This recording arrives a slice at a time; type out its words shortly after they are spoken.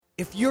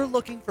If you're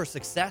looking for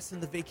success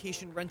in the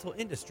vacation rental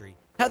industry,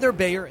 Heather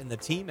Bayer and the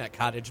team at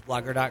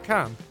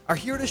cottageblogger.com are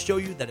here to show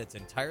you that it's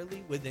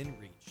entirely within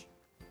reach.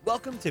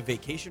 Welcome to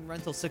Vacation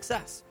Rental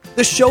Success,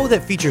 the show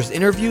that features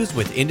interviews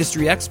with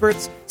industry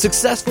experts,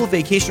 successful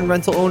vacation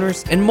rental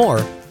owners, and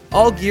more,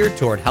 all geared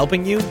toward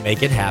helping you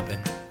make it happen.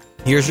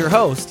 Here's your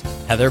host,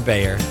 Heather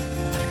Bayer.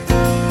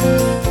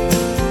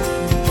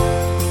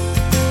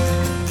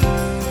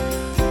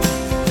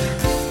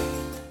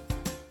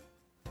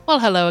 Well,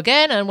 hello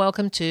again, and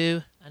welcome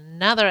to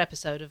another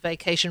episode of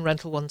Vacation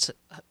Rental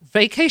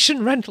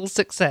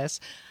Success.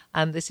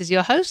 And this is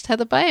your host,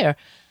 Heather Bayer.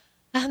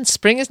 And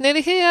spring is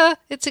nearly here.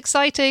 It's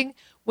exciting.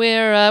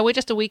 We're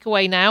just a week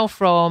away now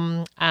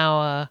from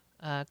our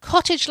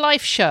Cottage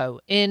Life show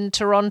in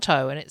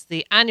Toronto, and it's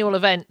the annual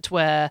event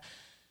where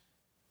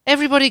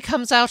everybody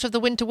comes out of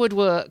the winter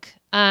woodwork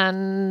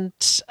and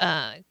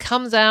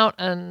comes out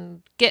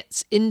and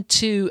gets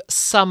into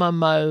summer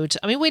mode.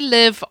 I mean,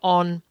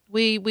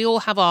 we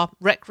all have our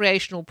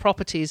recreational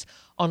properties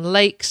on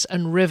lakes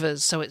and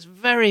rivers, so it's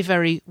very,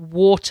 very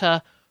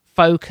water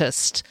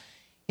focused.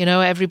 You know,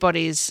 I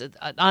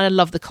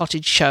love the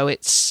cottage show.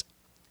 It's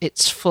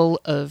full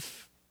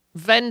of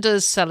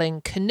vendors selling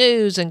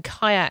canoes and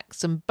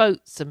kayaks and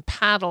boats and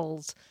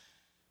paddles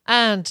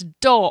and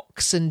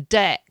docks and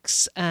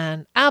decks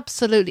and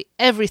absolutely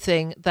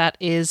everything that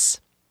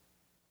is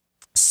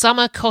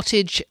summer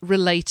cottage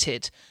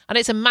related. And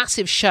it's a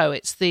massive show.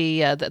 It's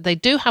they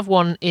do have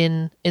one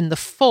in the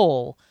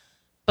fall,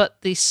 but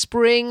the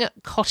spring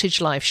Cottage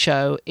Life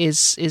show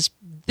is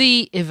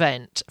the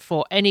event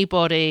for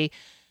anybody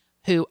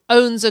who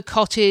owns a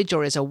cottage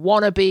or is a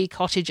wannabe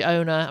cottage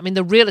owner. I mean,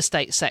 the real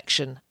estate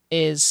section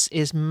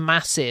is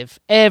massive.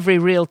 Every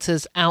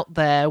realtor's out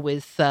there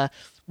with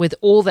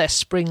all their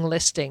spring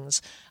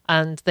listings,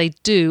 and they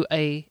do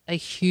a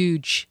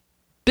huge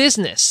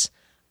business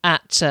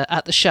at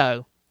the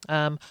show.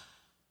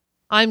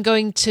 I'm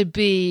going to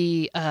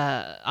be.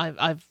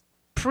 I've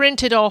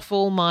printed off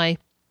all my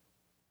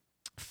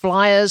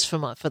flyers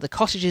for the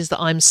cottages that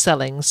I'm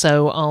selling,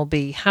 so I'll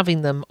be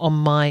having them on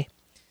my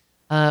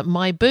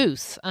my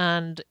booth.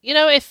 And you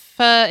know, if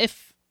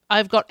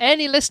I've got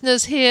any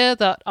listeners here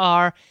that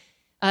are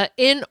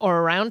in or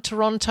around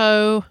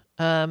Toronto,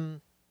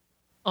 I'm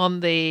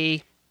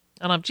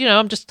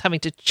just having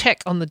to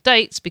check on the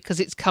dates because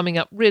it's coming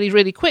up really,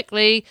 really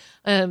quickly.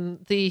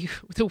 The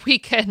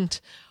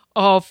weekend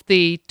of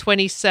the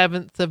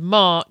 27th of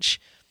March,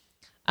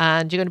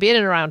 and you're going to be in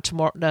and around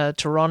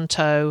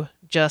Toronto.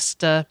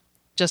 Just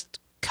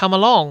come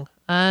along,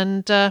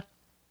 and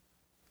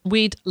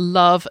we'd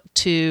love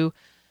to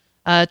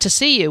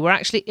see you. We're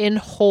actually in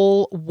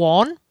Hall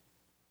 1,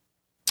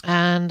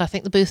 and I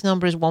think the booth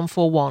number is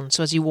 141.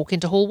 So as you walk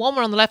into Hall 1,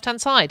 we're on the left-hand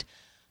side.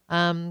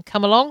 Come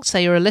along,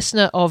 say you're a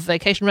listener of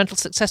Vacation Rental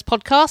Success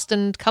Podcast,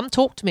 and come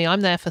talk to me.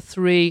 I'm there for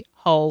 3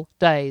 whole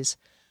days.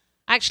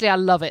 Actually, I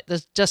love it.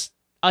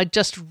 I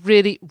just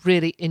really,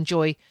 really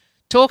enjoy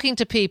talking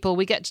to people.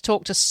 We get to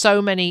talk to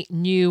so many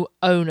new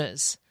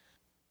owners.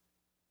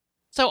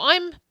 So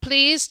I'm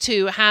pleased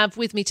to have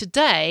with me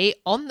today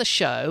on the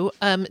show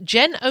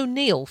Jen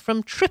O'Neill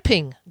from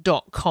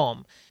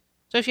Tripping.com.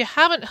 So if you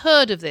haven't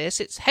heard of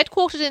this, it's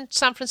headquartered in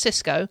San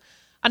Francisco,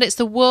 and it's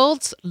the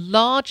world's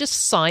largest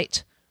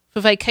site for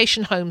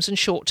vacation homes and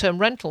short-term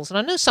rentals. And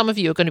I know some of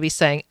you are going to be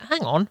saying,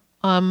 hang on,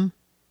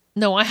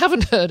 no, I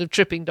haven't heard of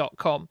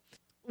Tripping.com.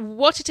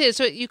 What it is,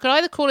 so you could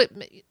either call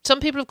it, some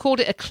people have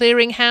called it a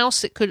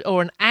clearinghouse,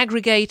 or an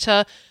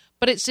aggregator,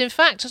 but it's in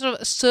fact sort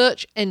of a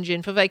search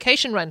engine for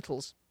vacation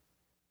rentals.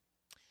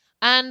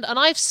 And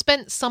I've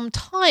spent some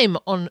time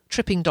on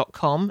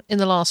Tripping.com in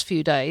the last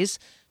few days,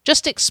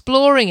 just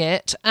exploring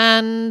it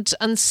and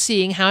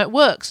seeing how it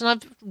works. And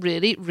I've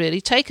really,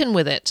 really taken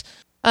with it.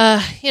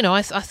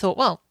 I thought,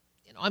 well,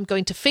 I'm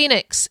going to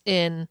Phoenix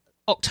in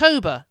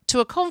October to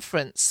a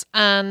conference,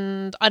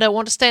 and I don't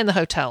want to stay in the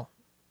hotel.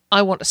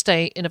 I want to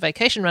stay in a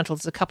vacation rental.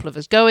 There's a couple of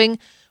us going.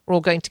 We're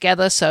all going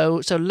together,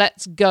 so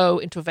let's go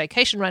into a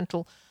vacation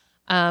rental.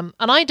 And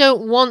I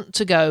don't want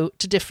to go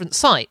to different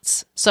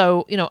sites.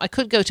 So, I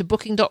could go to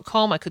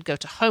Booking.com, I could go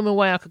to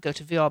HomeAway, I could go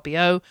to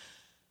VRBO.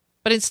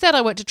 But instead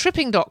I went to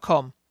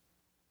Tripping.com.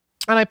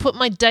 And I put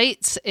my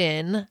dates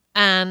in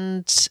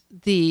and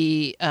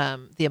the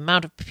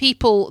amount of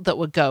people that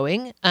were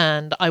going,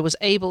 and I was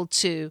able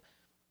to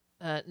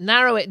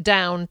narrow it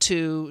down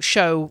to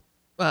show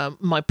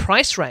my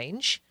price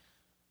range.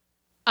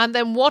 And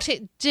then what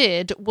it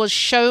did was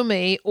show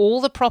me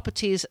all the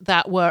properties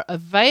that were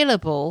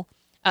available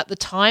at the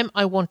time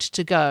I wanted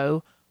to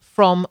go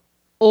from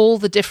all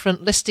the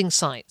different listing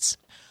sites.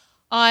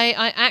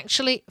 I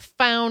actually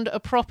found a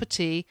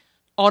property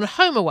on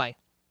HomeAway.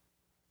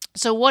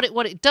 So what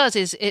it does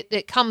is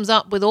it comes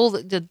up with all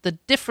the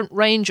different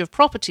range of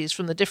properties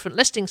from the different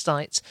listing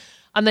sites,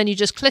 and then you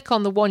just click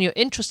on the one you're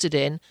interested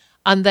in,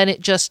 and then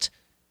it just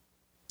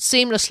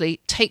seamlessly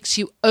takes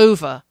you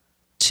over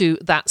to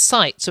that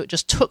site. So it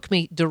just took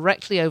me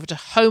directly over to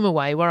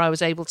HomeAway, where I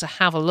was able to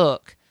have a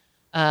look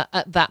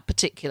at that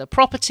particular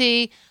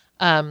property,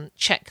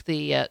 check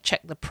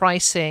the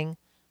pricing,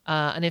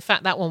 And in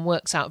fact, that one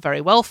works out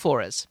very well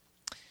for us.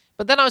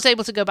 But then I was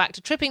able to go back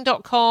to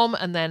tripping.com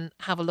and then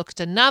have a look at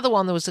another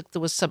one. There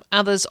was some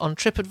others on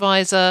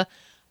TripAdvisor.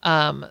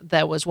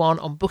 There was one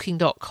on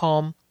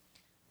booking.com.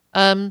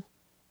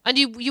 And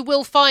you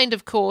will find,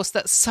 of course,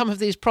 that some of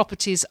these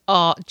properties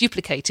are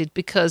duplicated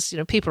because,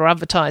 people are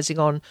advertising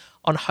on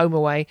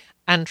HomeAway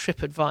and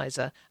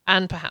TripAdvisor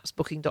and perhaps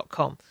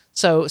booking.com.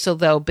 So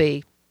they'll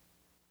be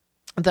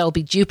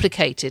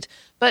duplicated.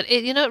 But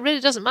it really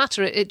doesn't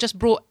matter. It just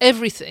brought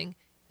everything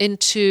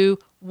into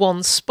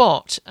one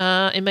spot.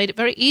 It made it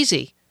very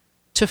easy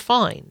to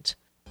find.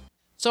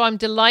 So I'm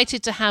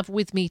delighted to have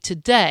with me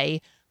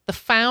today the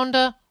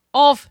founder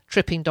of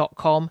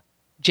Tripping.com,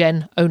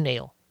 Jen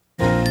O'Neill.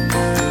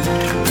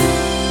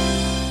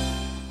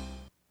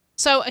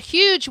 So a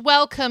huge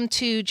welcome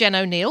to Jen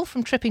O'Neill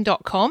from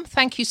Tripping.com.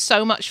 Thank you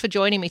so much for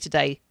joining me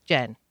today,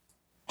 Jen.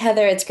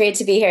 Heather, it's great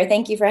to be here.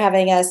 Thank you for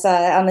having us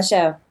on the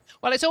show.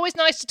 Well, it's always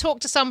nice to talk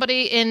to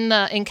somebody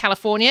in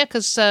California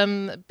because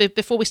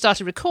before we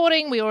started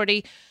recording, we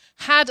already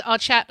had our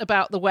chat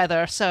about the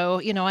weather.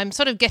 So, I'm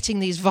sort of getting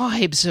these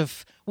vibes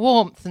of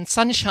warmth and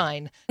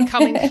sunshine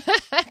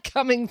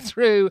coming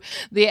through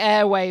the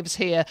airwaves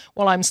here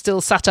while I'm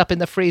still sat up in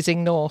the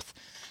freezing north.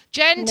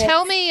 Jen,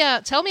 tell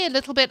us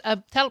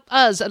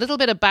a little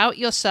bit about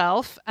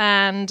yourself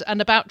and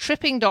about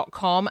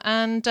Tripping.com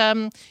and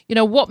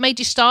what made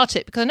you start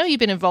it, because I know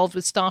you've been involved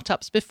with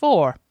startups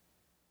before.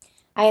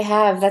 I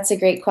have. That's a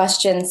great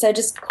question. So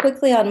just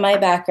quickly on my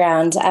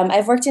background,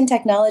 I've worked in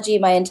technology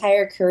my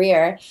entire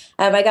career.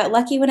 I got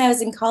lucky when I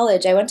was in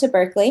college. I went to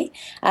Berkeley,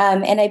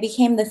 and I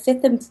became the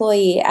 5th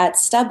employee at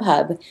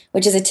StubHub,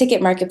 which is a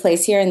ticket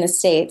marketplace here in the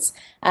States.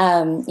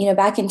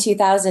 Back in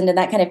 2000, and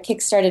that kind of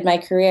kickstarted my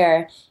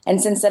career. And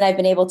since then, I've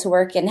been able to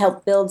work and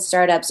help build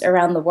startups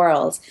around the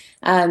world.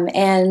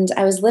 And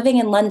I was living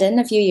in London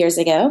a few years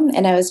ago,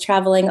 and I was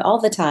traveling all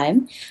the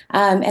time.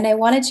 And I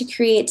wanted to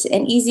create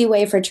an easy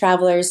way for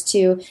travelers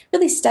to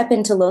really step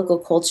into local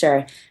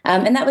culture.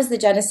 And that was the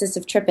genesis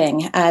of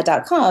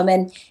Tripping.com.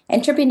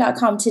 And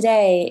Tripping.com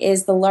today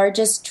is the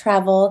largest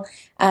travel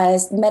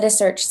meta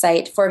search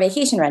site for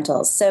vacation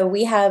rentals. So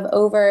we have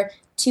over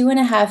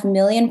 2.5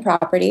 million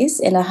properties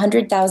in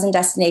 100,000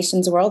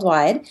 destinations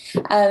worldwide.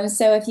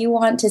 So if you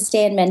want to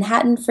stay in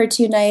Manhattan for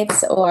 2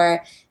 nights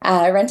or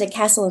rent a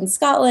castle in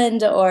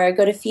Scotland or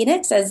go to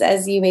Phoenix,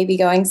 as you may be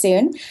going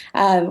soon,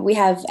 we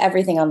have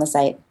everything on the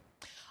site.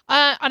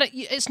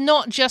 It's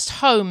not just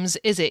homes,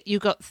 is it?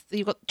 You've got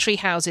tree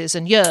houses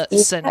and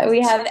yurts. Yeah,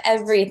 we have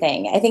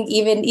everything. I think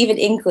even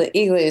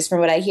igloos, from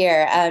what I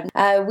hear.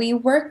 We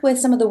work with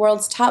some of the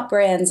world's top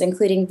brands,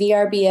 including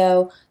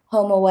VRBO,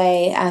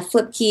 HomeAway,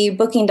 Flipkey,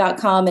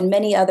 Booking.com, and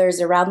many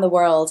others around the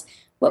world.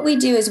 What we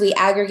do is we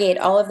aggregate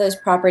all of those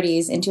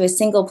properties into a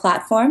single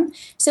platform.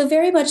 So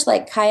very much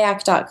like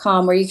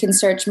Kayak.com, where you can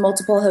search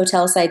multiple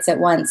hotel sites at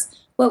once.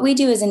 What we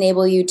do is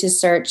enable you to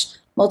search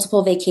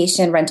multiple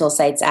vacation rental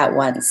sites at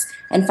once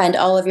and find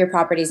all of your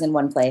properties in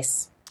one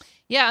place.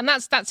 Yeah, and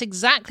that's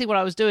exactly what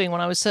I was doing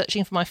when I was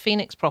searching for my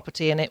Phoenix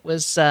property, and it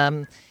was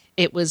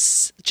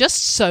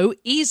just so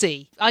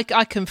easy.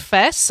 I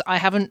confess I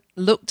haven't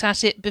looked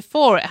at it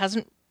before. It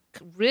hasn't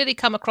really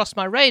come across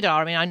my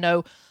radar. I mean, I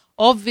know,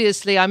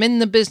 obviously, I'm in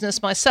the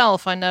business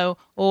myself. I know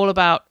all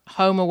about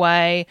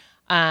HomeAway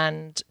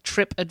and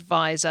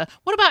TripAdvisor.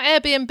 What about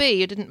Airbnb?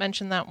 You didn't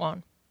mention that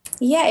one.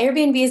 Yeah,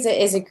 Airbnb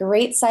is a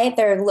great site.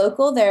 They're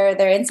local. They're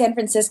in San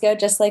Francisco,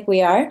 just like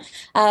we are.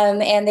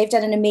 And they've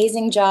done an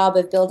amazing job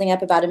of building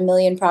up about 1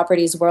 million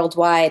properties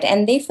worldwide.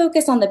 And they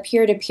focus on the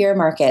peer-to-peer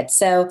market.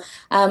 So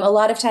a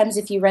lot of times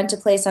if you rent a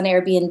place on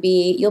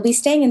Airbnb, you'll be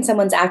staying in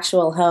someone's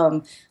actual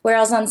home.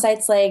 Whereas on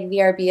sites like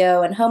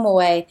VRBO and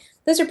HomeAway,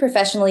 those are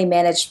professionally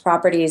managed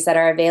properties that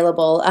are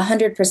available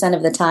 100%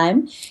 of the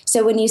time.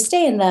 So when you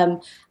stay in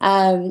them,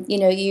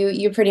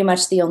 you're pretty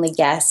much the only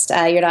guest.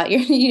 You're not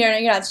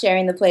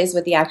sharing the place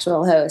with the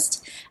actual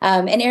host.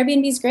 And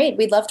Airbnb is great.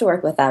 We'd love to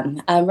work with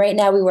them. Right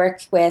now, we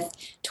work with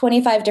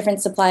 25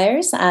 different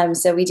suppliers.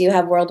 So we do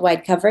have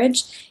worldwide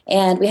coverage,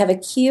 and we have a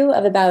queue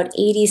of about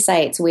 80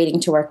 sites waiting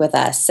to work with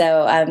us.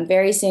 So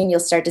very soon, you'll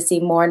start to see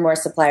more and more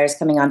suppliers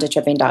coming onto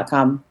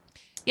Tripping.com.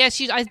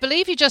 Yes, I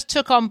believe you just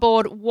took on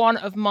board one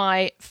of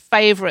my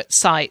favorite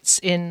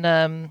sites in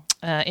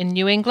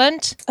New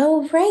England.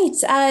 Oh,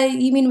 right.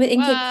 You mean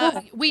in Cape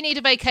Cod? We Need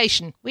a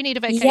Vacation. We Need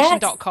a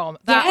Vacation.com.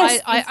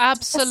 Yes, I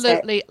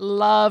absolutely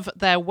love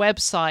their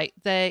website.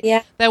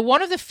 They're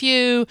one of the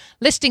few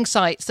listing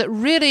sites that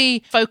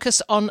really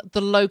focus on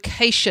the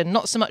location,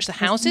 not so much the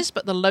houses,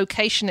 but the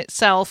location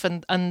itself.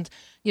 And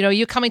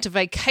you're coming to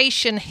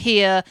vacation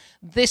here.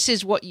 This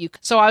is what you...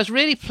 So I was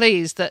really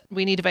pleased that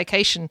We Need a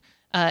Vacation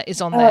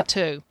is on there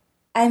too.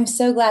 I'm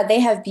so glad. They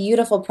have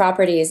beautiful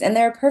properties, and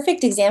they're a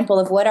perfect example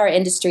of what our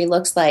industry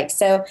looks like.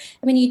 So,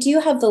 I mean, you do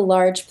have the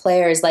large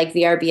players like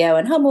VRBO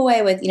and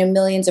HomeAway with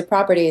millions of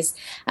properties,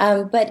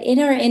 but in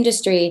our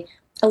industry,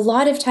 a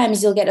lot of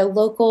times you'll get a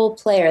local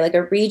player, like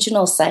a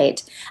regional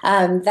site,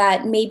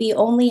 that maybe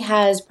only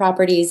has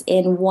properties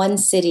in one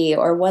city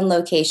or one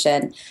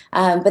location,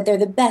 but they're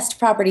the best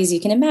properties you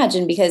can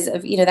imagine because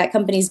of, that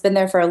company's been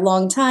there for a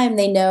long time.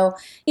 They know,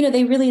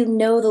 they really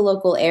know the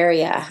local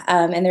area,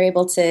 and they're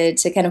able to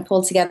kind of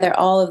pull together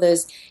all of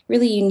those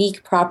really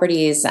unique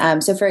properties.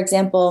 So, for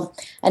example,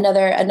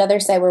 another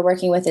site we're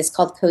working with is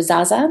called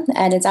Kozaza,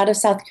 and it's out of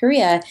South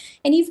Korea.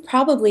 And you've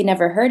probably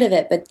never heard of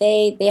it, but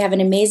they have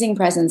an amazing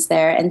presence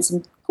there and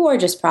some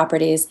gorgeous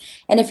properties.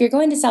 And if you're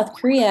going to South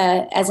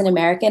Korea as an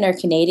American or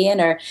Canadian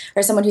or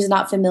someone who's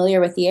not familiar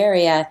with the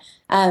area,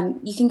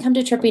 you can come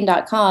to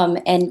tripping.com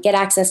and get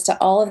access to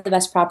all of the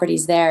best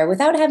properties there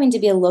without having to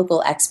be a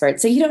local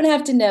expert. So you don't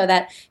have to know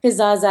that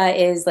Kozaza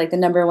is like the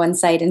number one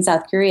site in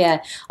South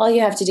Korea. All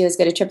you have to do is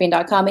go to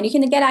tripping.com and you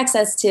can get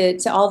access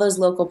to all those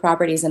local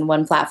properties in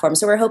one platform.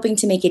 So we're hoping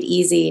to make it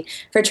easy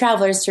for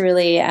travelers to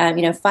really,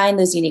 find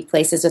those unique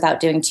places without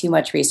doing too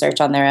much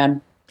research on their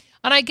own.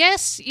 And I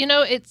guess,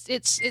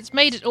 it's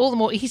made it all the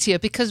more easier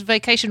because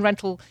vacation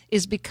rental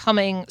is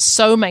becoming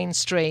so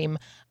mainstream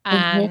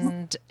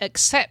and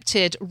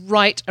accepted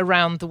right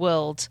around the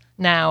world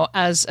now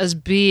as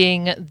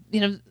being,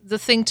 the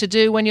thing to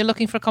do when you're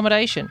looking for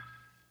accommodation.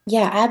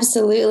 Yeah,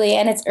 absolutely.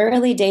 And it's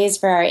early days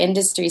for our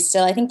industry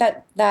still. I think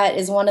that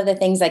is one of the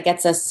things that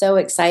gets us so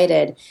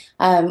excited.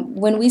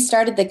 When we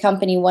started the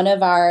company, one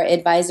of our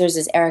advisors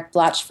is Eric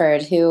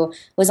Blatchford, who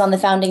was on the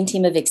founding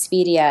team of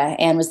Expedia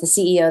and was the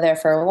CEO there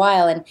for a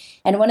while.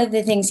 And one of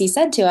the things he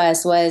said to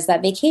us was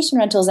that vacation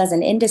rentals as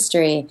an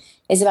industry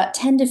is about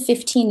 10 to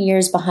 15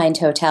 years behind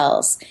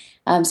hotels.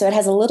 So it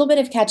has a little bit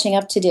of catching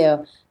up to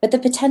do. But the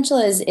potential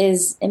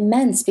is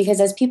immense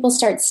because as people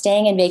start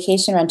staying in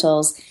vacation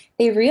rentals,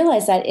 they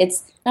realize that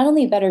it's not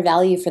only better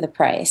value for the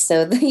price.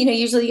 So,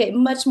 usually you get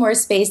much more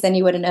space than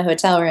you would in a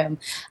hotel room.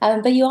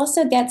 But you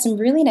also get some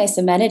really nice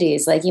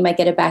amenities, like you might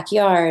get a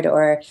backyard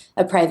or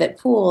a private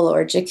pool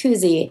or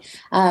jacuzzi.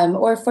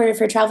 Or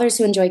for travelers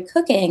who enjoy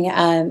cooking,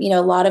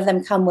 a lot of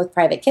them come with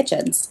private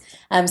kitchens.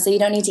 So you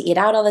don't need to eat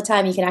out all the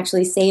time. You can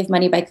actually save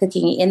money by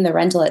cooking in the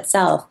rental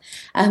itself.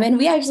 And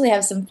we actually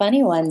have some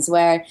funny ones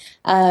where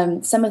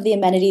some of the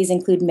amenities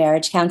include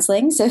marriage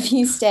counseling. So if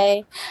you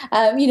stay,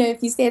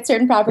 at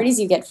certain properties,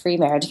 you get free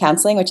marriage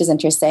counseling, which is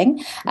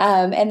interesting.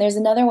 And there's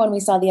another one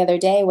we saw the other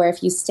day where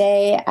if you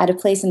stay at a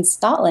place in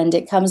Scotland,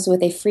 it comes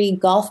with a free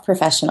golf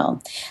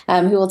professional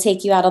who will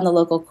take you out on the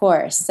local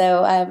course.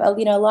 So,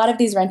 a lot of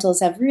these rentals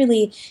have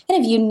really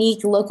kind of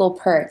unique local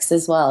perks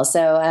as well.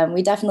 So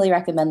we definitely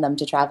recommend them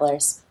to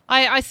travelers.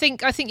 I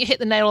think you hit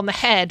the nail on the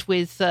head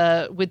with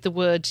the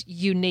word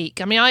unique.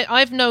 I mean,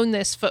 I've known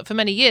this for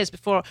many years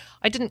before.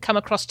 I didn't come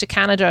across to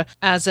Canada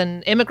as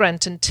an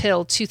immigrant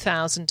until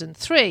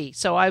 2003.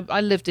 So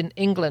I lived in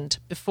England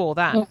before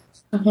that.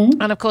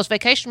 Mm-hmm. And of course,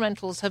 vacation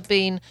rentals have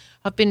been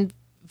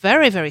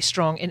very, very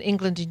strong in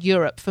England and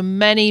Europe for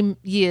many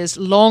years,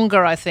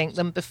 longer, I think,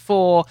 than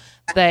before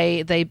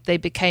they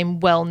became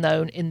well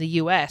known in the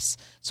US.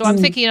 So I'm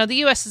thinking,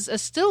 the US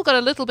has still got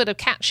a little bit of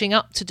catching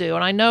up to do.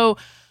 And I know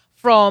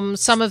from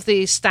some of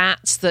the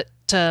stats that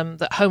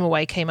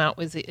HomeAway came out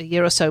with a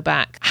year or so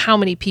back, how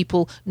many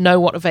people know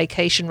what a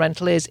vacation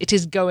rental is. It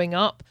is going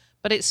up,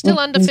 but it's still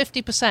under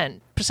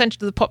 50%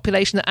 percentage of the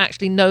population that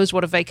actually knows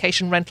what a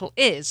vacation rental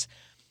is.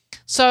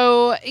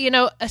 So,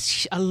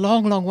 a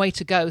long, long way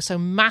to go. So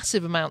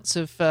massive amounts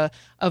of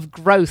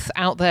growth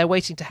out there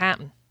waiting to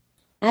happen.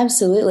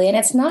 Absolutely. And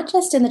it's not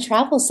just in the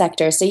travel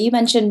sector. So you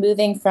mentioned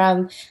moving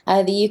from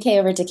the UK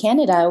over to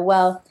Canada.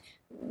 Well,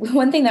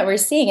 one thing that we're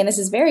seeing, and this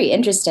is very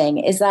interesting,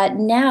 is that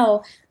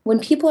now when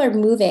people are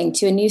moving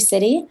to a new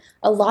city,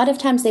 a lot of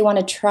times they want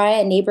to try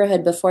a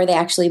neighborhood before they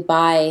actually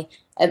buy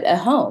a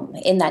home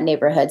in that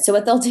neighborhood. So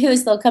what they'll do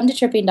is they'll come to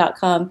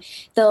tripping.com,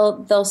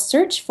 they'll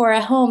search for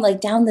a home like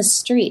down the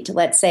street,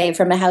 let's say,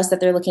 from a house that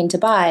they're looking to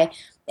buy.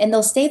 And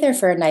they'll stay there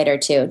for a night or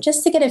two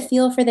just to get a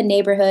feel for the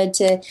neighborhood,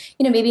 to,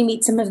 maybe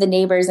meet some of the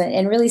neighbors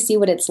and really see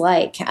what it's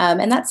like.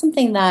 And that's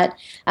something that,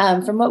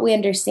 from what we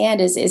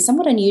understand, is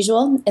somewhat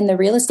unusual in the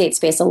real estate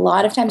space. A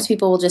lot of times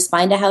people will just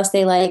find a house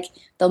they like,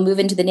 they'll move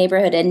into the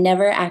neighborhood and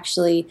never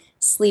actually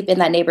sleep in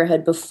that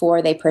neighborhood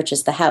before they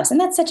purchase the house. And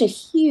that's such a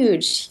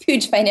huge,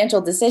 huge financial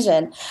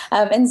decision.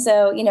 And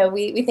so,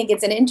 we think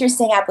it's an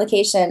interesting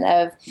application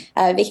of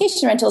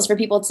vacation rentals for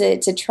people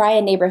to try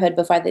a neighborhood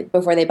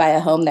before they buy a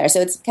home there. So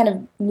it's kind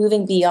of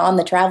moving beyond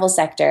the travel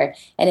sector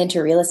and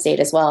into real estate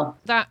as well.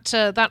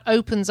 That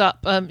opens up,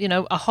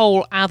 a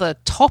whole other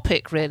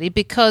topic, really,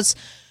 because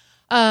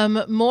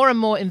more and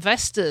more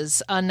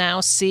investors are now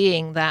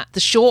seeing that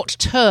the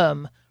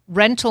short-term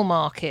rental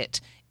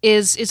market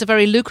is a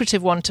very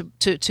lucrative one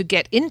to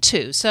get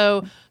into.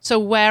 So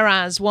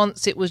whereas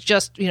once it was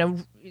just,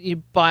 you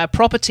buy a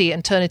property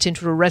and turn it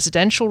into a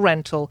residential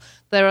rental,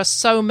 there are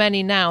so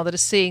many now that are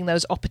seeing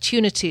those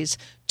opportunities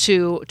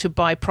to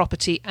buy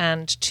property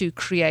and to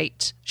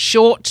create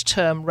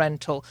short-term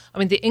rental. I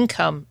mean, the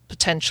income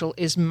potential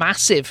is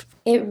massive.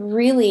 It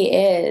really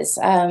is.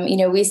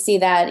 We see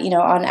that,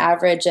 on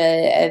average,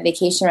 a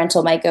vacation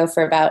rental might go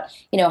for about,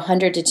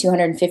 $100 to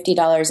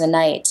 $250 a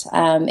night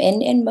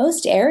in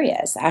most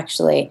areas,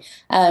 actually.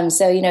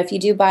 So, if you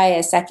do buy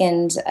a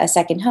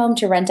second home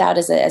to rent out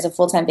as a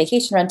full-time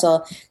vacation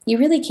rental, you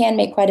really can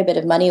make quite a bit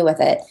of money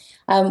with it.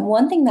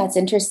 One thing that's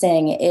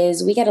interesting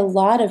is we get a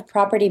lot of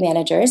property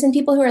managers and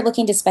people who are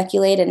looking to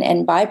speculate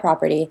and buy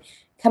property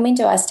coming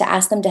to us to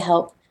ask them to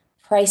help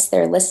price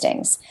their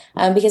listings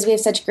because we have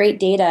such great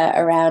data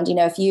around,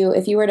 if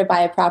you were to buy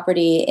a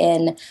property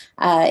in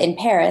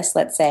Paris,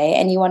 let's say,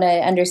 and you want to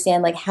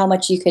understand like how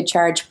much you could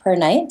charge per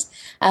night,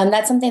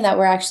 that's something that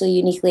we're actually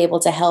uniquely able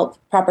to help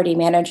property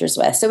managers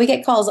with. So we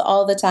get calls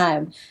all the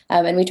time,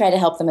 and we try to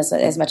help them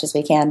as much as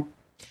we can.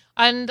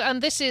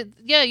 And this is,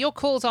 your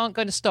calls aren't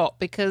going to stop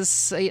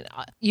because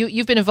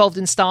you've been involved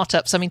in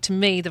startups. I mean, to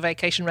me, the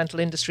vacation rental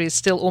industry is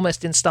still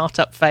almost in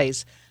startup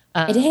phase.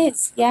 It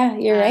is. Yeah,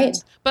 you're right.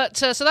 But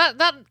so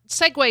that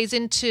segues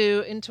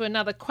into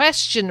another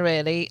question,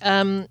 really.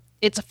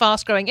 It's a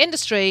fast-growing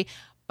industry,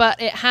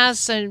 but it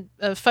has a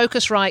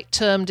Focusrite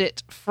termed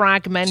it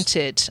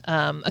fragmented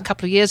a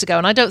couple of years ago.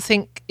 And I don't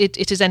think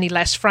it is any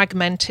less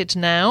fragmented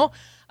now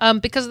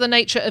because of the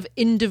nature of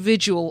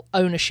individual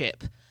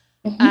ownership.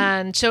 Mm-hmm.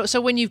 And so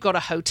when you've got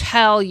a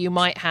hotel, you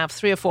might have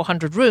 300 or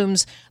 400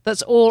 rooms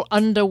that's all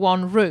under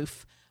one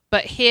roof.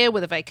 But here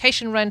with a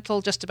vacation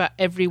rental, just about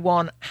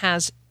everyone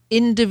has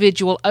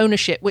individual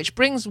ownership, which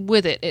brings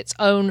with it its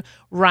own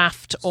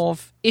raft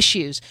of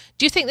issues.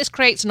 Do you think this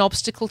creates an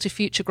obstacle to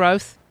future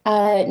growth?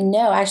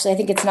 No, actually, I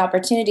think it's an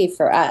opportunity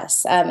for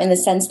us in the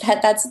sense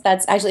that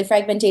that's actually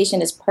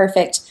fragmentation is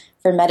perfect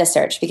for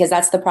metasearch because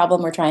that's the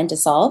problem we're trying to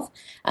solve.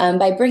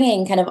 By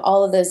bringing kind of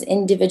all of those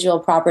individual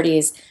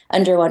properties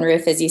under one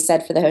roof, as you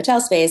said, for the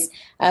hotel space,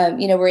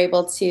 we're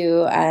able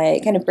to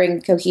kind of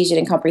bring cohesion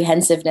and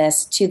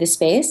comprehensiveness to the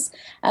space.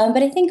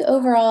 But I think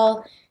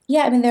overall,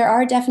 there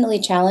are definitely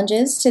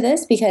challenges to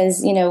this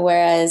because,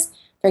 whereas,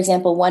 for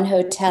example, one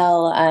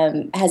hotel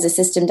has a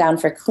system down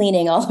for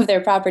cleaning all of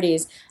their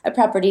properties, a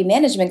property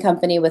management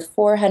company with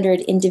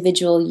 400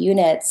 individual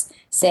units,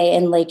 say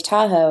in Lake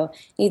Tahoe,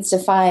 needs to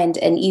find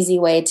an easy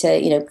way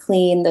to,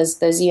 clean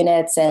those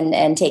units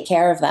and take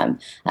care of them.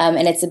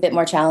 And it's a bit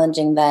more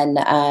challenging than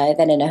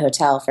in a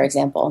hotel, for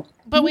example.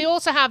 But we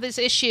also have this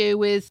issue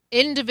with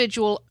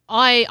individual,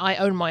 I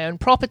own my own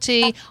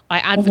property, I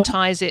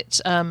advertise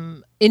it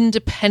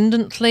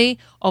independently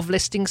of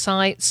listing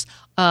sites.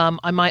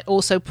 I might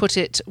also put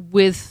it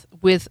with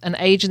an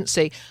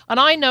agency. And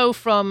I know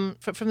from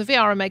the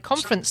VRMA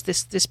conference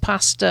this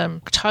past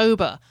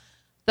October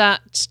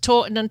that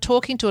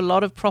talking to a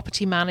lot of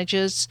property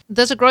managers,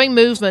 there's a growing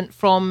movement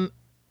from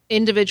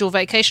individual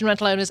vacation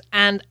rental owners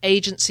and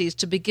agencies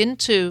to begin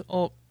to,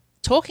 or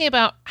talking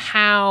about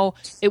how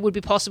it would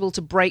be possible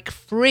to break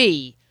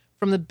free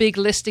from the big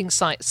listing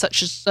sites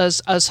such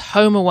as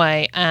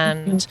HomeAway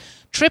and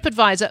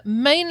TripAdvisor,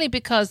 mainly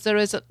because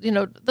there's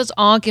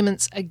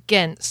arguments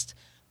against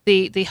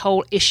the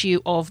whole issue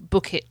of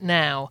book it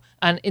now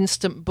and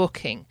instant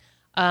booking.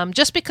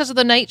 Just because of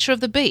the nature of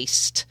the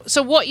beast.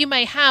 So what you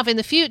may have in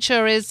the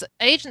future is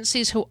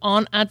agencies who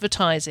aren't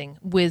advertising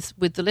with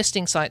the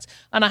listing sites.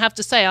 And I have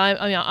to say,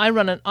 I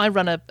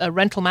run a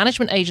rental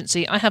management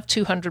agency. I have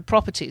 200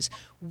 properties.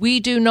 We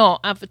do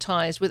not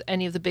advertise with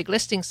any of the big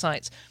listing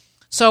sites.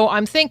 So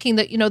I'm thinking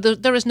that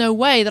there is no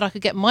way that I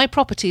could get my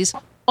properties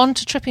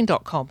onto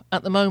tripping.com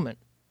at the moment.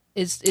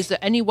 Is there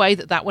any way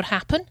that would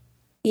happen?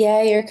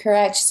 Yeah, you're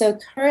correct. So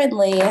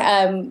currently,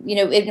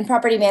 and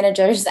property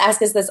managers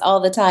ask us this all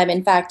the time.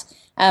 In fact,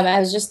 I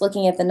was just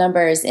looking at the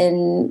numbers.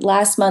 In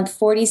last month,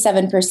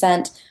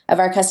 47% of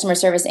our customer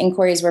service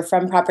inquiries were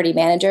from property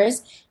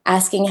managers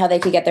asking how they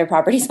could get their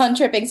properties on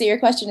Tripping. So your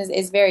question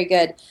is very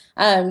good.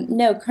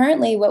 No,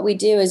 currently what we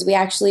do is we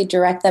actually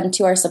direct them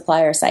to our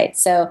supplier site.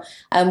 So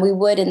we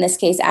would, in this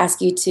case, ask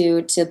you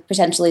to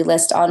potentially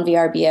list on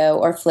VRBO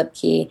or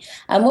Flipkey.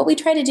 What we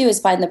try to do is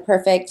find the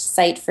perfect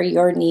site for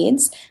your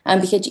needs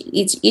because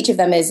each of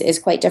them is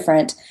quite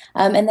different.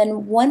 And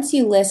then once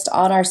you list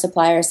on our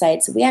supplier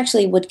sites, we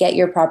actually would get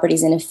your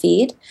properties in a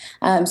feed.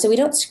 So we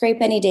don't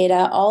scrape any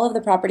data. All of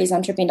the properties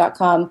on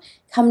Tripping.com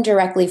come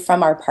directly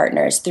from our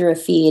partners through a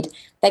feed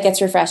that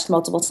gets refreshed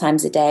multiple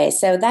times a day.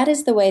 So that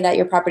is the way that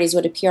your properties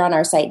would appear on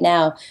our site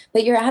now.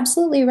 But you're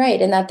absolutely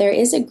right in that there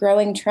is a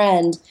growing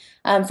trend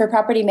for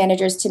property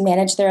managers to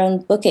manage their own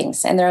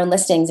bookings and their own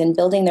listings and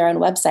building their own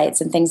websites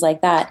and things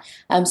like that.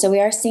 So we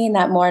are seeing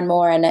that more and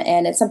more, and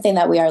it's something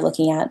that we are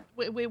looking at.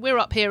 We're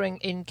up here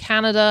in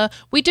Canada.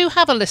 We do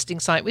have a listing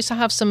site. We still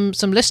have some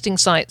listing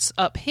sites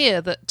up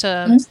here that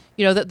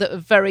that are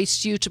very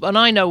suitable. And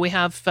I know we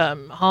have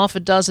half a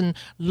dozen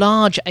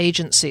large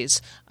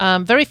agencies.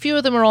 Very few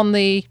of them are on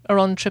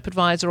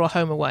TripAdvisor or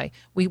HomeAway.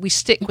 We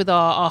stick with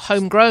our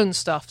homegrown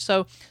stuff.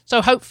 So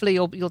hopefully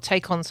you'll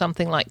take on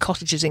something like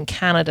Cottages in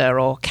Canada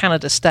or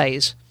Canada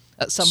Stays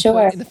at some Sure.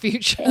 point in the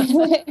future.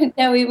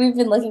 No, we've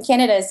been looking.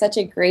 Canada is such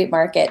a great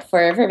market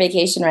for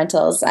vacation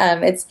rentals.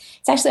 It's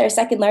actually our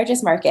second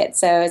largest market,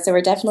 so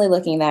we're definitely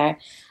looking there.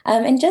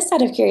 And just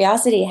out of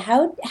curiosity,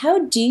 how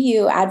do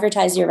you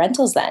advertise your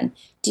rentals then?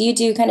 Do you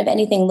do kind of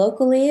anything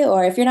locally,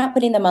 or if you're not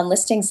putting them on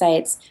listing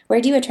sites, where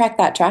do you attract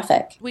that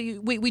traffic?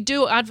 We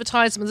do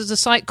advertise them. There's a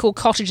site called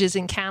Cottages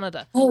in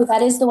Canada. Oh,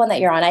 that is the one that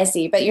you're on. I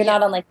see, but you're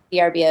not on like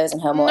VRBOs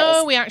and HomeAways.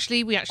 No, we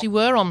actually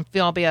were on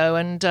VRBO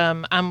and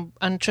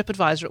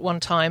TripAdvisor at one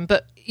time.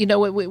 But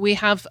we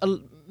have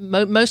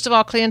most of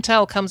our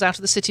clientele comes out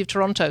of the city of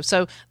Toronto,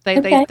 so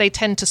they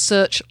tend to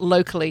search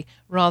locally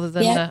rather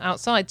than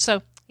outside.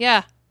 So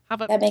yeah,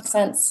 that makes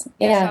sense.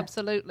 Yeah, Yes,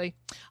 absolutely.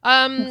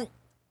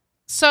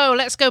 So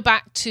let's go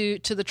back to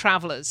the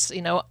travelers.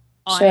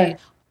 Sure.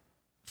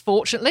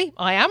 Fortunately,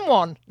 I am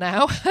one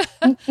now,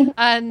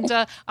 and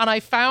I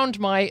found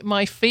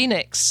my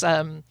Phoenix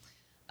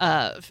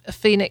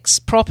Phoenix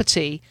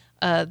property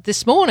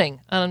this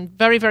morning, and I'm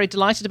very, very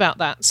delighted about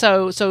that.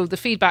 So the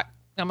feedback,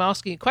 I'm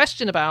asking a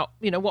question about,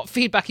 what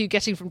feedback are you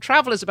getting from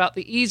travelers about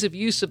the ease of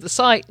use of the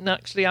site? And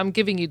actually, I'm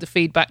giving you the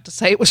feedback to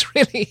say it was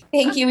really...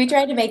 Thank you. We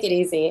tried to make it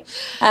easy.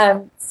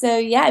 So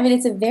yeah,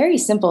 it's a very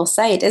simple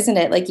site, isn't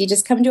it? Like you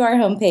just come to our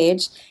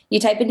homepage, you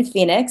type in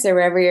Phoenix or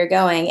wherever you're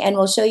going, and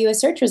we'll show you a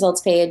search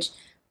results page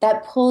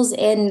that pulls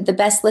in the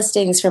best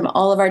listings from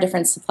all of our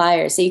different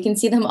suppliers. So you can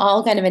see them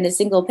all kind of in a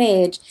single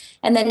page.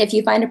 And then if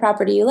you find a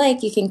property you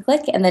like, you can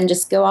click and then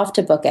just go off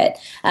to book it.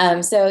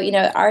 So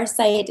our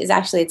site is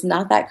actually, it's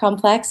not that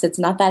complex. It's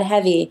not that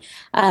heavy.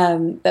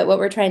 But what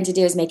we're trying to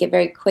do is make it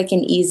very quick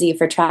and easy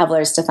for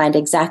travelers to find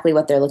exactly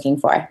what they're looking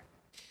for.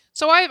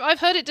 So I've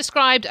heard it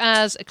described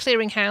as a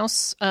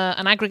clearinghouse,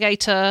 an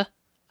aggregator,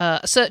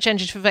 a search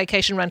engine for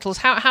vacation rentals.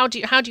 How do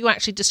you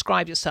actually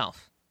describe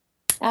yourself?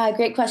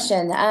 Great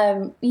question.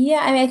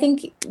 I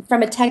think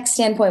from a tech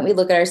standpoint, we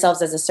look at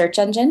ourselves as a search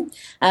engine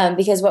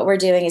because what we're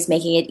doing is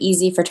making it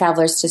easy for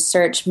travelers to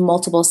search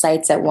multiple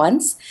sites at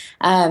once.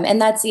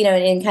 And that's,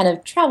 in kind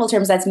of travel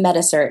terms, that's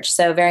meta search.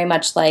 So very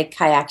much like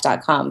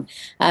kayak.com,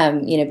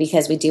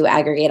 because we do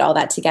aggregate all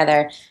that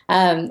together.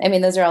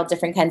 Those are all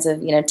different kinds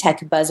of,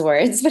 tech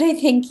buzzwords. But I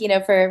think,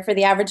 for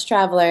the average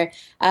traveler,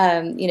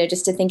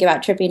 just to think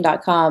about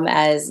tripping.com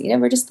as,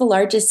 we're just the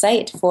largest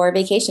site for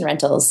vacation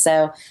rentals.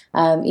 So,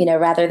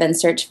 rather than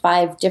search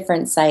 5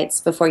 different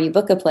sites before you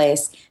book a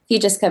place, if you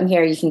just come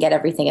here, you can get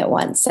everything at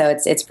once. So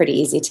it's pretty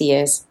easy to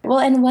use. Well,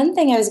 and one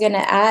thing I was going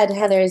to add,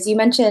 Heather, is you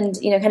mentioned,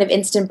 kind of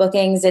instant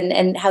bookings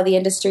and how the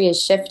industry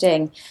is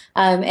shifting,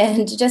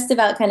 and just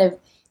about kind of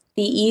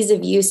the ease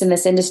of use in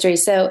this industry.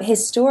 So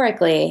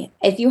historically,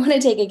 if you want to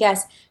take a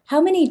guess, how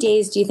many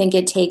days do you think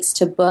it takes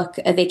to book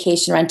a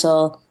vacation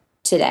rental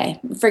today?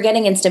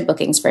 Forgetting instant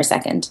bookings for a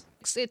second.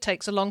 It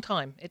takes a long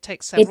time. It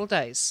takes several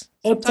days.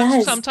 It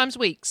does. Sometimes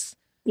weeks.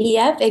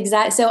 Yep,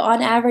 exactly. So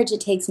on average, it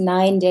takes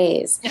 9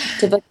 days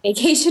to book a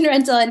vacation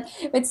rental. And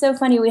it's so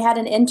funny. We had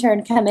an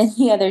intern come in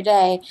the other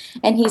day,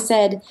 and he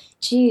said,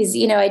 "Geez,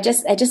 I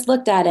just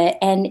looked at it,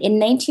 and in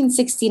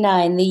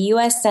 1969, the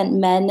U.S. sent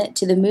men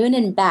to the moon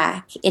and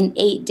back in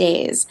 8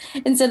 days.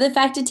 And so the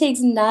fact it takes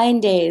 9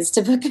 days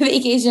to book a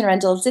vacation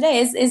rental today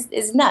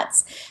is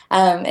nuts.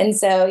 And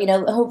so,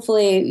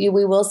 hopefully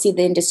we will see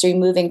the industry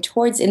moving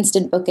towards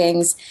instant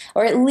bookings,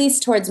 or at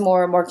least towards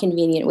more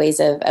convenient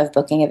ways of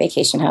booking a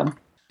vacation home."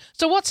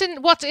 So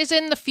what is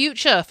in the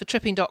future for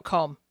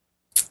tripping.com?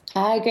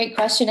 Great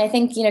question. I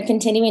think,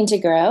 continuing to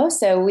grow.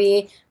 So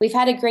we've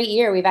had a great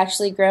year. We've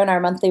actually grown our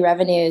monthly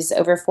revenues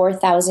over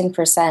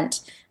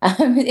 4,000%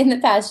 in the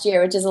past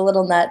year, which is a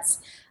little nuts.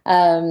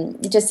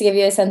 Just to give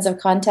you a sense of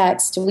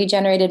context, we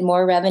generated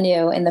more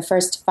revenue in the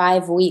first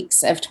 5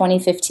 weeks of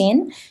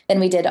 2015 than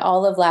we did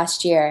all of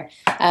last year,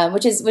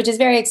 which is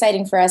very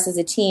exciting for us as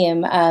a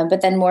team,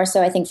 but then more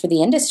so, I think, for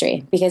the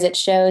industry, because it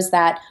shows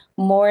that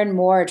more and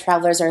more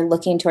travelers are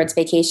looking towards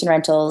vacation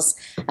rentals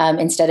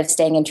instead of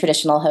staying in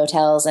traditional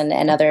hotels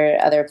and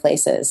other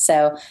places.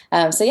 So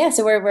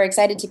we're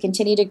excited to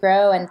continue to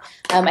grow, and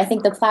I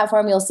think the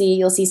platform you'll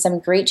see some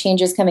great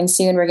changes coming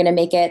soon. We're going to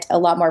make it a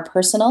lot more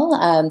personal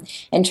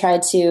and try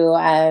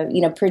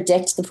to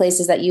predict the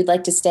places that you'd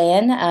like to stay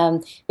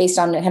in based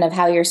on kind of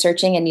how you're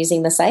searching and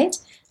using the site.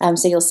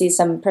 So you'll see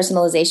some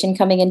personalization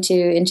coming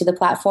into the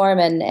platform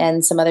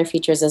and some other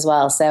features as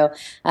well. So,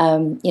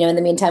 in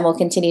the meantime, we'll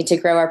continue to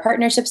grow our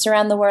partnerships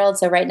around the world.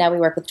 So right now we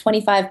work with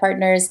 25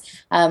 partners,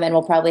 and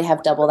we'll probably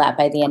have double that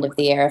by the end of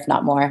the year, if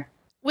not more.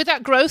 With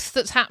that growth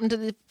that's happened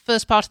in the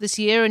first part of this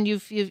year, and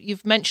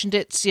you've mentioned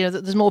it,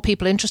 that there's more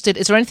people interested,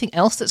 is there anything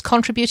else that's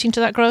contributing to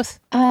that growth?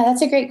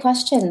 That's a great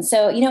question.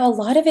 So, a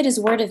lot of it is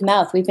word of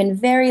mouth. We've been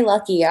very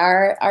lucky.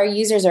 Our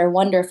users are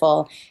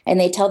wonderful, and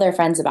they tell their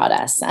friends about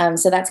us.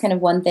 So that's kind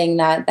of one thing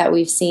that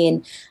we've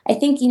seen. I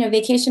think,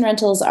 vacation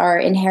rentals are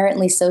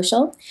inherently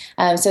social.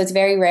 So it's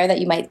very rare that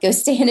you might go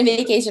stay in a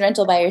vacation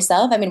rental by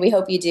yourself. We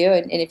hope you do.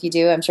 And if you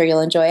do, I'm sure you'll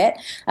enjoy it.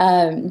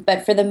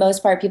 But for the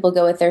most part, people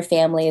go with their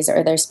families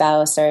or their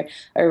spouse or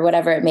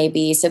whatever it may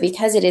be. So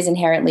because it is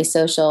inherently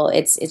social,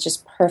 it's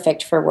just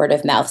perfect for word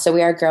of mouth. So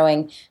we are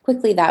growing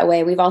quickly that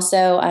way. We've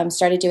also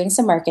started doing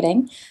some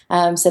marketing.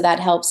 So that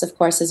helps, of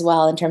course, as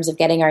well in terms of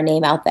getting our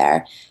name out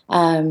there.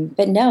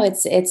 But no,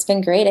 it's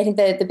been great. I think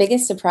the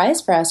biggest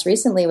surprise for us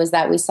recently was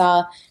that we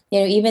saw,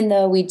 even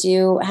though we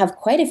do have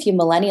quite a few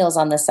millennials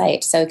on the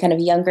site, so kind of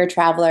younger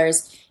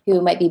travelers who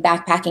might be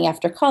backpacking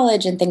after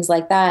college and things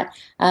like that.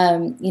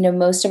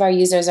 Most of our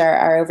users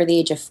are over the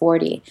age of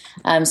 40.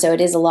 So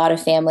it is a lot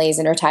of families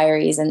and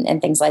retirees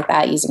and things like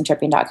that using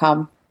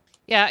Tripping.com.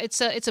 Yeah,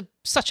 it's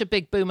such a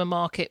big boomer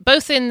market,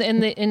 both in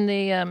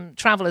the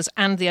travelers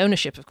and the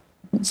ownership.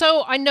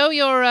 So I know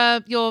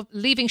you're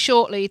leaving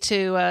shortly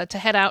to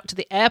head out to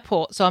the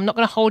airport. So I'm not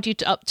going to hold you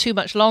up too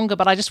much longer.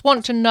 But I just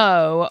want to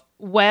know,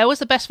 where was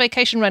the best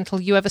vacation rental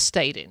you ever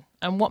stayed in,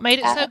 and what made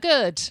it so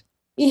good?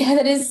 Yeah,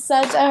 that is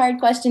such a hard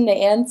question to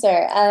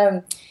answer.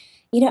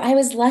 I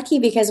was lucky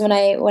because when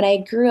I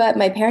grew up,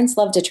 my parents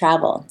loved to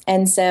travel.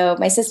 And so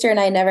my sister and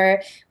I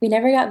never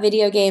got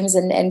video games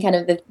and kind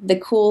of the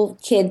cool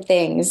kid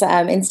things.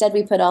 Instead,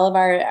 we put all of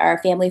our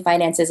family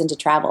finances into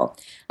travel.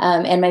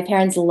 And my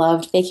parents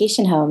loved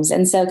vacation homes.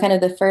 And so kind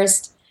of the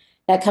first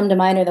that come to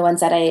mind are the ones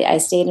that I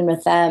stayed in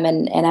with them.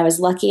 And I was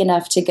lucky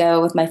enough to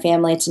go with my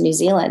family to New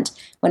Zealand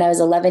when I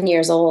was 11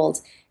 years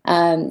old.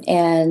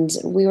 And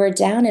we were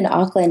down in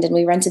Auckland and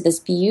we rented this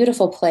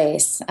beautiful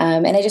place.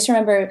 And I just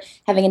remember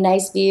having a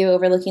nice view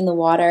overlooking the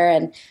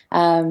water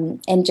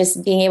and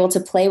just being able to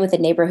play with the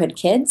neighborhood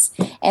kids.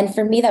 And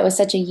for me, that was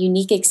such a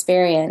unique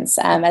experience,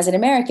 as an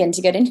American,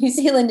 to go to New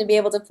Zealand and be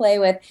able to play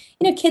with,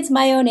 kids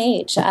my own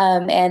age.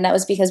 And that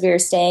was because we were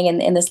staying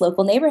in this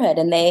local neighborhood,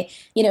 and they,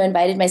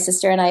 invited my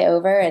sister and I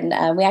over,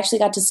 and we actually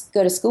got to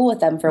go to school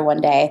with them for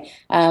one day,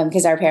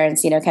 because our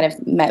parents, kind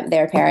of met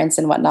their parents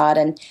and whatnot.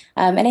 And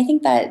I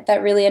think that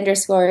really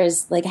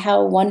underscores like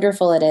how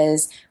wonderful it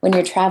is when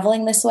you're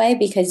traveling this way,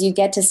 because you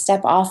get to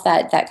step off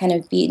that kind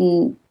of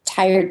beaten,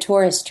 tired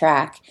tourist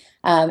track,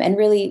 and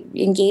really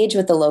engage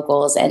with the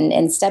locals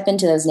and step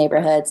into those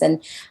neighborhoods.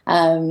 And,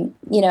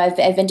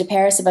 I've been to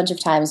Paris a bunch of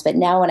times, but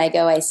now when I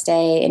go, I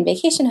stay in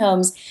vacation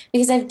homes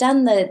because I've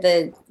done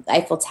the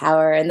Eiffel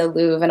Tower and the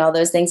Louvre and all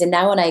those things. And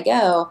now when I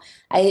go,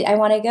 I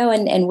want to go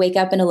and wake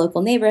up in a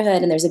local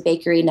neighborhood, and there's a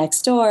bakery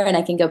next door, and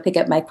I can go pick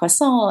up my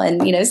croissant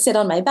and, sit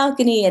on my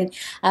balcony and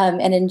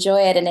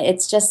enjoy it. And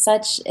it's just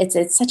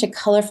it's such a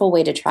colorful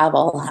way to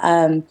travel.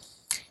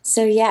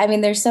 So, yeah, I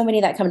mean, there's so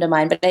many that come to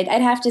mind, but I'd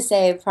have to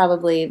say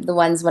probably the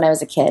ones when I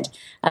was a kid,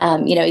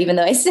 even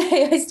though I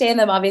stay in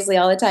them obviously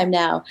all the time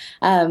now,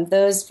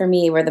 those for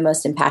me were the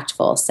most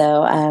impactful.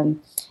 So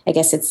I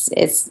guess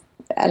it's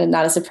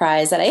not a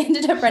surprise that I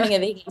ended up running a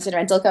vacation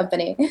rental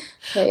company.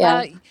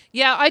 But,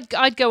 yeah.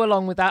 I'd go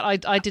along with that.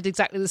 I did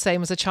exactly the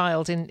same as a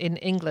child in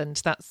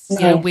England. That's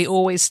nice. We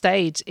always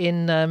stayed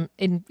in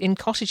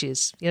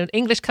cottages,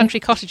 English country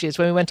cottages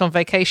when we went on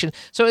vacation.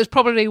 So it was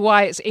probably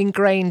why it's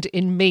ingrained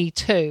in me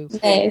too.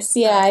 Nice,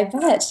 yeah, I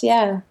bet,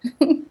 yeah.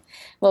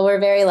 Well, we're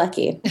very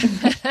lucky.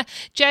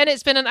 Jen,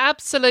 it's been an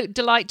absolute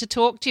delight to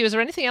talk to you. Is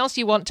there anything else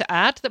you want to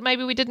add that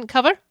maybe we didn't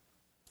cover?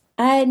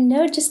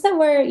 No, just that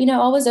we're,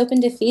 always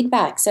open to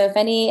feedback. So if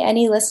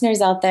any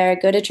listeners out there,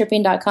 go to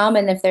tripping.com,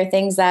 and if there are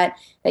things that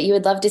you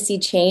would love to see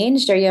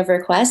changed or you have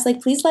requests,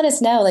 please let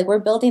us know. We're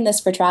building this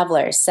for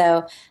travelers.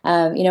 So,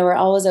 we're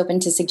always open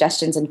to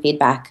suggestions and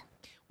feedback.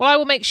 Well, I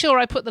will make sure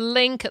I put the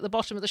link at the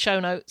bottom of the show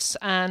notes,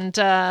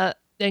 and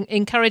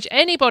encourage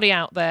anybody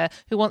out there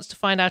who wants to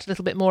find out a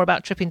little bit more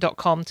about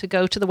tripping.com to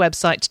go to the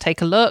website to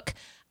take a look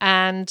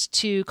and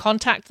to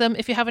contact them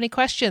if you have any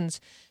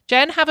questions.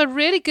 Jen, have a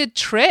really good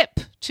trip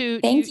to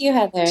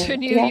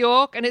New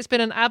York, and it's been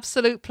an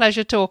absolute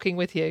pleasure talking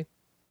with you.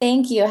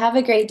 Thank you. Have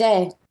a great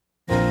day.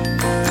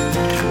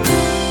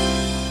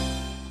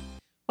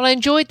 Well, I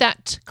enjoyed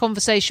that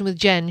conversation with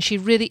Jen. She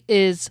really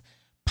is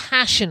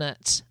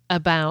passionate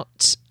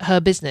about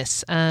her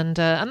business, and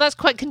that's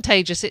quite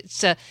contagious.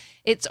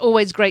 It's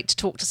always great to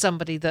talk to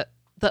somebody that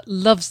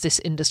loves this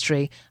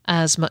industry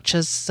as much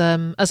as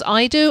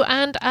I do,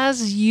 and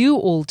as you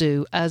all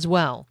do as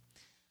well.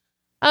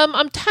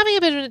 I'm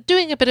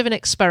doing a bit of an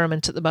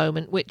experiment at the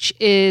moment, which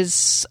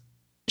is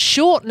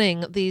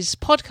shortening these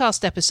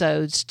podcast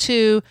episodes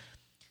to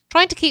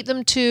trying to keep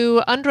them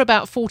to under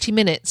about 40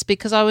 minutes,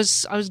 because I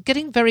was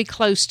getting very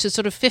close to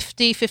sort of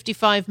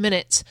 55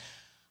 minutes.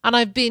 And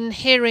I've been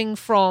hearing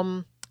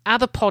from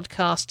other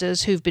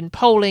podcasters who've been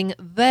polling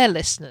their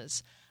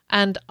listeners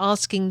and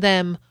asking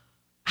them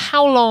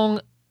how long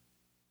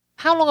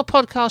a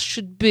podcast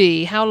should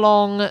be, how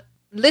long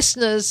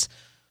listeners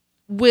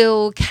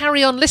will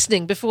carry on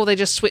listening before they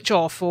just switch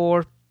off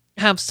or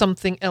have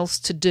something else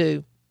to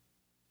do.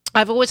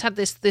 I've always had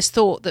this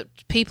thought that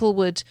people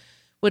would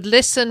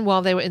listen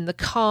while they were in the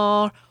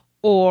car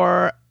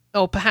or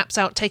perhaps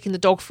out taking the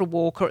dog for a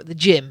walk or at the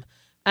gym.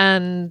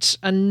 And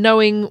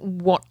knowing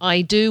what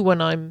I do when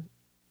I'm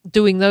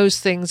doing those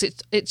things,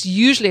 it's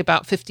usually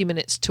about 50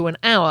 minutes to an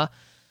hour.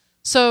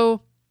 So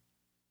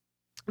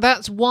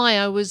that's why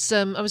I was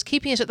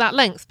keeping it at that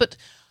length. But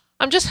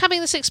I'm just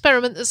having this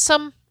experiment that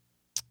some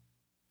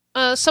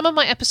some of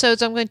my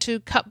episodes I'm going to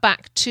cut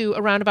back to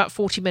around about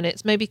 40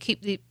 minutes, maybe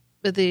keep the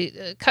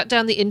cut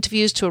down the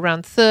interviews to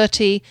around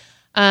 30,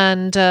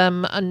 and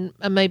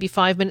maybe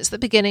 5 minutes at the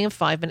beginning and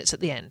 5 minutes at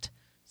the end.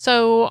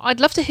 So I'd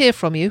love to hear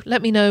from you.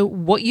 Let me know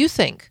what you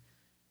think.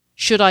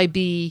 Should I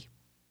be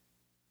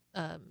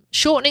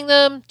shortening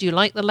them? Do you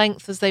like the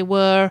length as they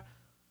were?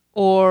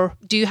 Or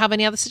do you have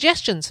any other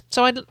suggestions?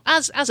 So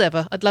as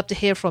ever, I'd love to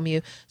hear from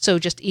you. So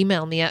just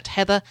email me at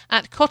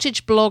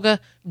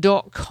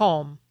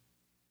heather@cottageblogger.com.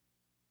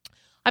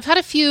 I've had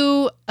a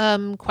few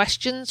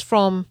questions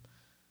from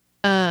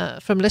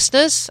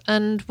listeners,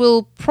 and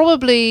we'll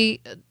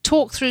probably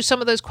talk through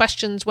some of those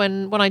questions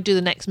when I do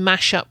the next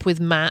mashup with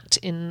Matt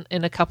in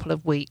a couple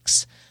of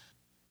weeks.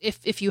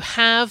 If you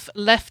have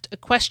left a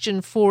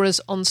question for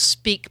us on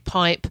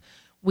SpeakPipe,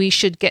 we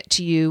should get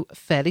to you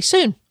fairly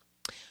soon.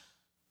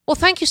 Well,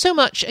 thank you so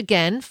much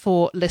again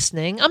for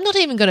listening. I'm not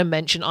even going to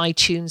mention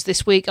iTunes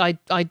this week. I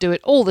do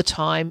it all the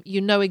time. You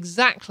know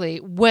exactly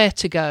where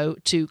to go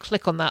to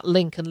click on that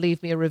link and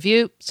leave me a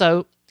review,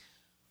 so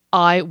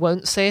I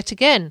won't say it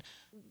again.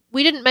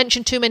 We didn't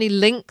mention too many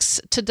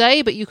links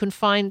today, but you can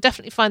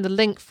definitely find the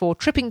link for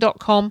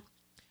tripping.com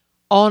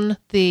on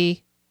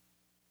the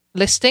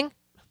listing,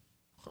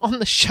 on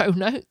the show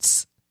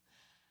notes.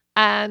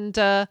 And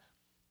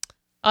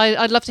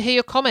I'd love to hear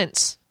your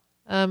comments.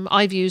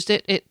 I've used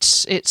it.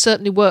 It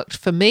certainly worked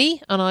for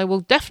me, and I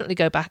will definitely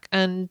go back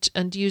and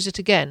use it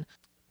again.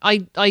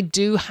 I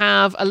do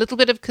have a little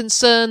bit of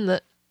concern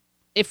that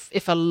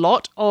if a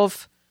lot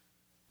of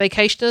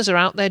vacationers are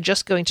out there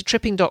just going to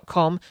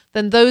tripping.com,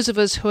 then those of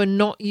us who are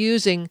not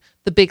using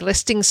the big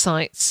listing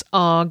sites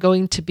are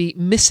going to be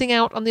missing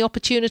out on the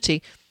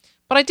opportunity.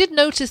 But I did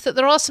notice that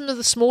there are some of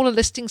the smaller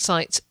listing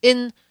sites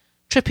in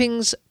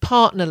Tripping's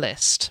partner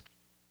list.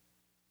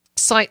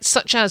 Sites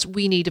such as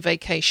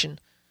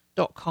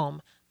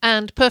WeNeedAVacation.com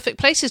and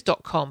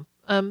perfectplaces.com.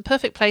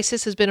 Perfect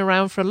Places has been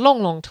around for a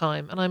long, long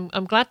time, and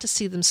I'm glad to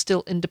see them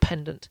still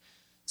independent.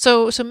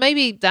 So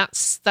maybe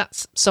that's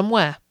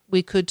somewhere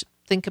we could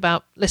think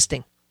about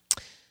listing.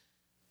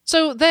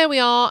 So there we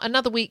are.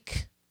 Another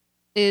week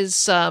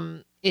is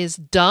done,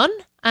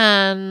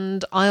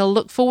 and I'll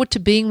look forward to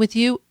being with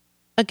you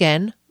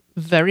again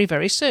very,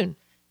 very soon.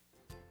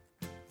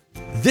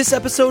 This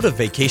episode of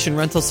Vacation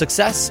Rental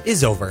Success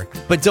is over,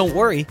 but don't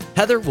worry,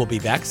 Heather will be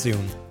back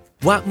soon.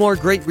 Want more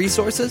great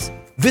resources?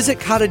 Visit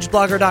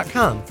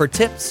cottageblogger.com for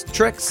tips,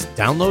 tricks,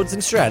 downloads,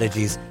 and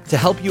strategies to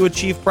help you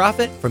achieve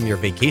profit from your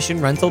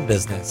vacation rental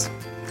business.